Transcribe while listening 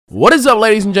What is up,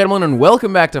 ladies and gentlemen, and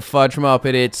welcome back to Fudge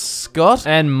Muppet. It's Scott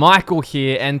and Michael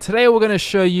here, and today we're going to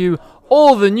show you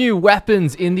all the new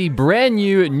weapons in the brand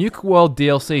new Nuka World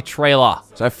DLC trailer.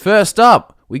 So first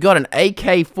up, we got an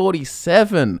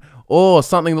AK-47, or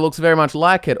something that looks very much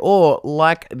like it, or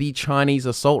like the Chinese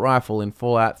assault rifle in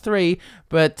Fallout 3,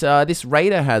 but this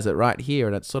Raider has it right here,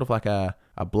 and it's sort of like a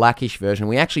blackish version.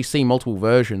 We actually see multiple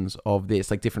versions of this,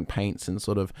 like different paints and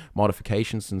sort of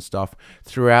modifications and stuff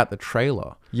throughout the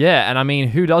trailer. Yeah, and I mean,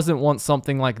 who doesn't want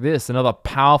something like this? Another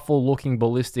powerful looking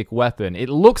ballistic weapon. It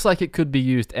looks like it could be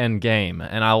used end game,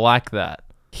 and I like that.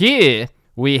 Here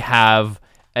we have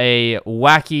a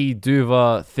wacky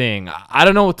duva thing. I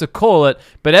don't know what to call it,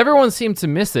 but everyone seemed to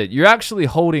miss it. You're actually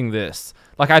holding this.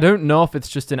 Like, I don't know if it's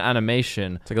just an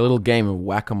animation. It's like a little game of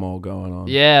whack-a-mole going on.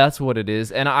 Yeah, that's what it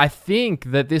is. And I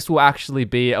think that this will actually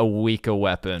be a weaker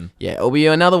weapon. Yeah, it'll be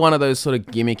another one of those sort of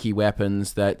gimmicky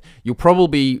weapons that you'll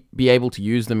probably be able to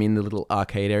use them in the little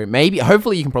arcade area. Maybe,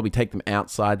 hopefully you can probably take them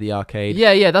outside the arcade.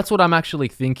 Yeah, that's what I'm actually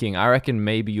thinking. I reckon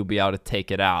maybe you'll be able to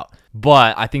take it out.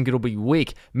 But I think it'll be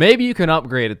weak. Maybe you can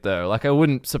upgrade it though. Like, it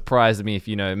wouldn't surprise me if,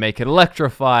 you know, make it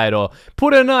electrified or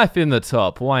put a knife in the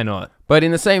top. Why not? But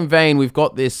in the same vein, we've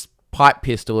got this pipe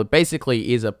pistol. It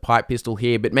basically is a pipe pistol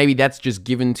here, but maybe that's just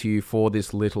given to you for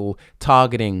this little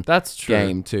targeting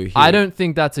game too. Here. I don't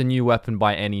think that's a new weapon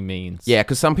by any means. Yeah,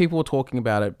 because some people were talking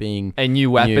about it being a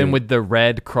new weapon with the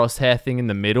red crosshair thing in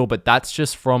the middle, but that's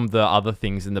just from the other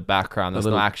things in the background. That's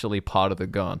not actually part of the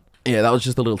gun. Yeah, that was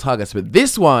just a little target. But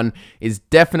this one is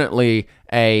definitely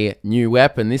a new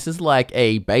weapon. This is like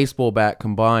a baseball bat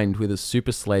combined with a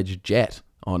super sledge jet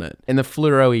on it. And the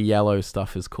fluoro-y yellow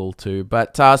stuff is cool too.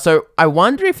 But so I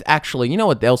wonder if actually, you know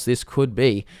what else this could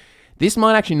be? This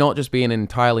might actually not just be an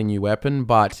entirely new weapon,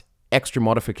 but extra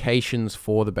modifications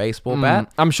for the baseball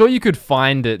bat. I'm sure you could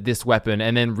find this weapon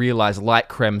and then realize, like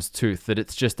Krem's tooth, that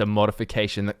it's just a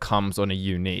modification that comes on a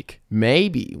unique.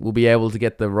 Maybe we'll be able to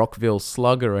get the Rockville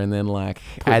Slugger and then like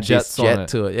add this jet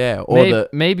to it. Yeah, or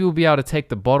maybe we'll be able to take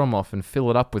the bottom off and fill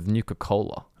it up with Nuka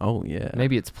Cola. Oh yeah.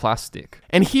 Maybe it's plastic.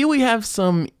 And here we have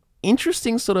some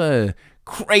interesting sort of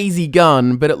crazy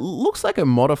gun, but it looks like a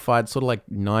modified sort of like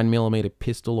 9mm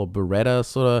pistol or Beretta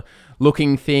sort of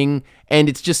looking thing, and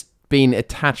it's just been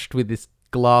attached with this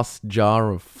glass jar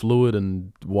of fluid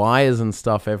and wires and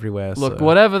stuff everywhere. Look,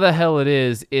 whatever the hell it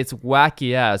is, it's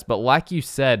wacky as, but like you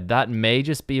said, that may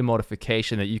just be a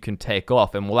modification that you can take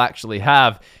off, and we'll actually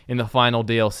have in the final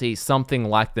DLC something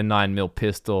like the 9mm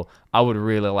pistol. I would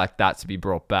really like that to be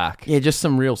brought back. Yeah, just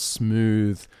some real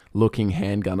smooth looking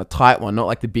handgun, a tight one, not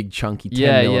like the big chunky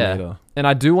 10mm. Yeah. And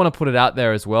I do want to put it out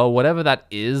there as well, whatever that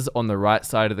is on the right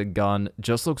side of the gun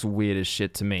just looks weird as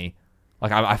shit to me.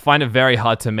 Like, I find it very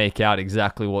hard to make out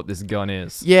exactly what this gun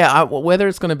is. Yeah, whether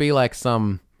it's going to be like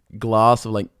some glass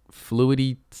of like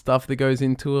fluidy stuff that goes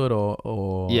into it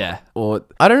or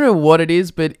I don't know what it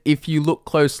is, but if you look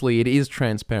closely, it is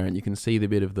transparent. You can see the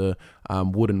bit of the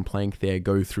wooden plank there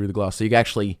go through the glass, so you can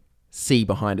actually see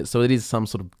behind it. So it is some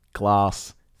sort of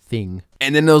glass thing.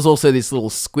 And then there's also this little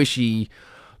squishy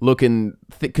looking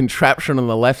contraption on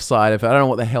the left side of it. I don't know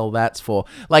what the hell that's for.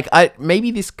 Like,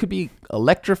 maybe this could be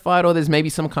electrified, or there's maybe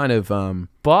some kind of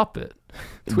bop it,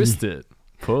 twist it,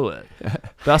 pull it.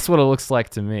 That's what it looks like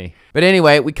to me. But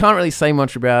anyway, we can't really say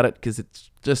much about it because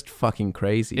it's just fucking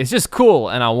crazy. It's just cool,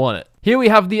 and I want it. Here we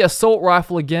have the assault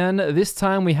rifle again. This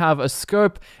time we have a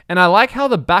scope, and I like how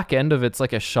the back end of it's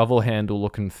like a shovel handle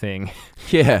looking thing.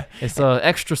 Yeah. It's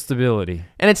extra stability.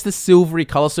 And it's the silvery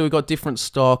color, so we've got different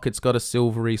stock. It's got a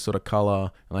silvery sort of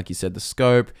color. And like you said, the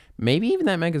scope. Maybe even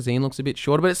that magazine looks a bit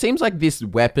shorter, but it seems like this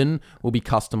weapon will be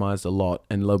customized a lot,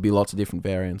 and there'll be lots of different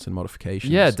variants and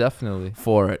modifications. Yeah, definitely.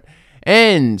 For it.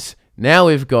 And now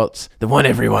we've got the one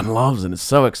everyone loves and is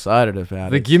so excited about.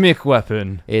 The gimmick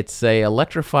weapon. It's a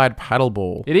electrified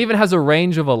paddleball. It even has a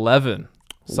range of 11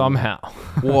 somehow.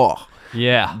 Whoa.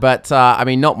 Yeah. But, I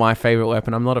mean, not my favorite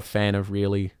weapon. I'm not a fan of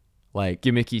really, like,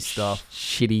 gimmicky stuff.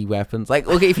 Shitty weapons. Like,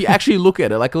 look, if you actually look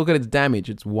at it, like, look at its damage.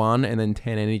 It's 1 and then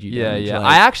 10 energy damage. Yeah. Like,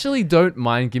 I actually don't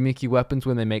mind gimmicky weapons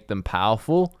when they make them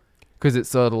powerful, because it's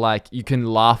sort of like you can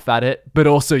laugh at it, but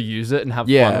also use it and have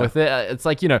fun with it. It's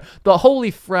like, you know, the holy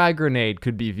frag grenade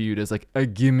could be viewed as like a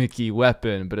gimmicky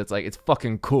weapon, but it's like, it's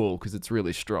fucking cool because it's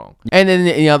really strong. And then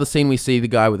in the other scene, we see the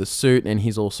guy with a suit, and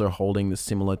he's also holding the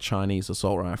similar Chinese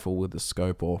assault rifle with the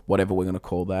scope, or whatever we're going to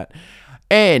call that.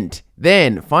 And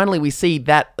then finally, we see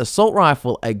that assault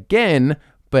rifle again,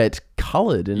 but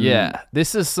colored. And yeah,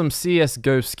 this is some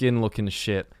CSGO skin looking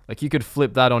shit. Like, you could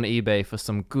flip that on eBay for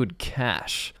some good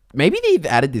cash. maybe they've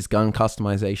added this gun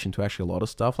customization to actually a lot of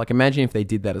stuff. Like, imagine if they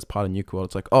did that as part of Nuka World.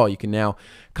 It's like, oh, you can now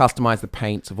customize the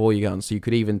paints of all your guns. So you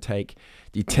could even take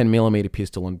the 10mm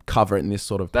pistol and cover it in this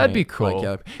sort of paint. That'd be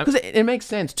cool. Because it makes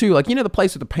sense too. Like, you know the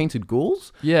place with the painted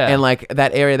ghouls? Yeah. And like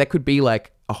that area, that could be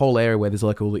like a whole area where there's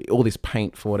like all this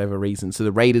paint for whatever reason. So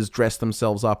the raiders dress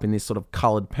themselves up in this sort of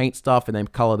colored paint stuff and they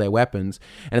color their weapons.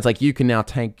 And it's like you can now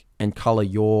take and color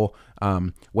your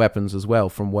weapons as well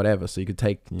from whatever. So you could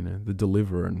take, you know, the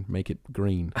deliverer and make it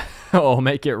green. Or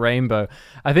make it rainbow.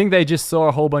 I think they just saw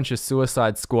a whole bunch of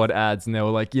Suicide Squad ads and they were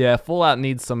like, yeah, Fallout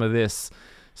needs some of this.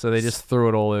 So they just threw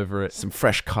it all over it. Some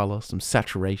fresh color, some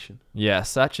saturation. Yeah,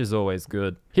 Satch is always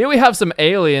good. Here we have some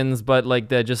aliens, but like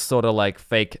they're just sort of like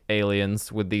fake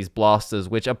aliens with these blasters,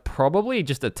 which are probably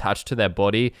just attached to their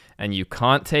body, and you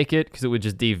can't take it because it would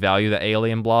just devalue the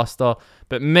alien blaster.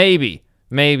 But maybe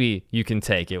you can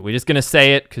take it. We're just going to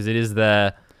say it because it is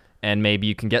there, and maybe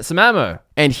you can get some ammo.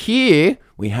 And here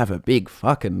we have a big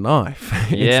fucking knife.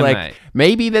 Yeah, it's like, mate.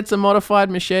 maybe that's a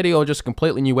modified machete or just a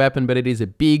completely new weapon, but it is a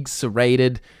big,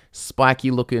 serrated,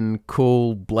 spiky-looking,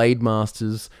 cool Blade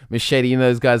Masters machete. You know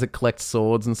those guys that collect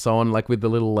swords and so on, like with the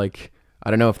little, like,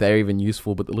 I don't know if they're even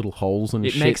useful, but the little holes and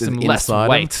it shit makes them less inside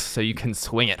weight, them. so you can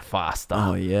swing it faster.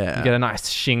 Oh, yeah. You get a nice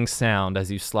shing sound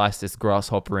as you slice this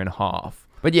grasshopper in half.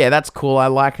 But yeah, that's cool. I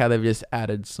like how they've just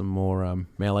added some more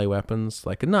melee weapons,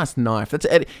 like a nice knife. That's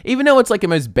even though it's like the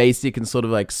most basic and sort of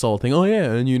like solid thing. Oh yeah,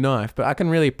 a new knife. But I can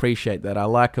really appreciate that. I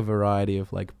like a variety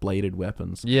of like bladed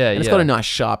weapons. Yeah, and it's got a nice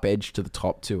sharp edge to the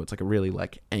top too. It's like a really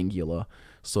like angular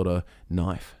sort of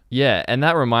knife. Yeah, and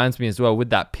that reminds me as well, with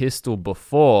that pistol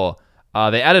before,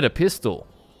 they added a pistol.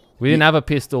 We didn't have a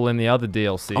pistol in the other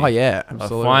DLC. Oh yeah,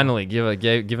 absolutely. Finally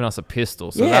given us a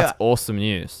pistol, so Yeah. that's awesome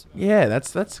news. Yeah,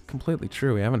 that's completely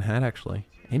true. We haven't had actually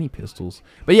any pistols.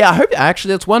 But yeah, I hope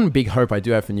actually that's one big hope I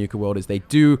do have for Nuka World is they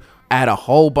do add a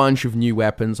whole bunch of new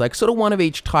weapons, like sort of one of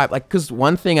each type. Like, because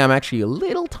one thing I'm actually a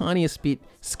little tiniest bit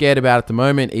scared about at the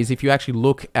moment is if you actually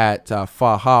look at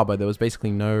Far Harbor, there was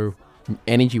basically no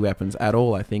energy weapons at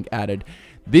all, I think, added.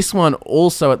 This one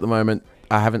also at the moment,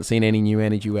 I haven't seen any new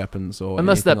energy weapons or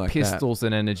unless that like pistol's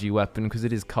an energy weapon because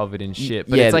it is covered in shit.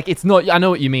 But yeah, it's like it's not. I know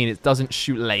what you mean. It doesn't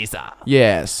shoot laser.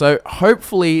 Yeah, so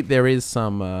hopefully there is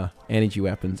some energy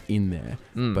weapons in there,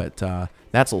 but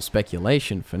that's all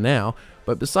speculation for now.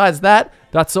 But besides that,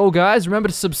 that's all, guys. Remember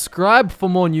to subscribe for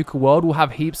more Nuka World. We'll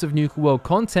have heaps of Nuka World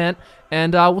content,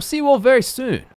 and we'll see you all very soon.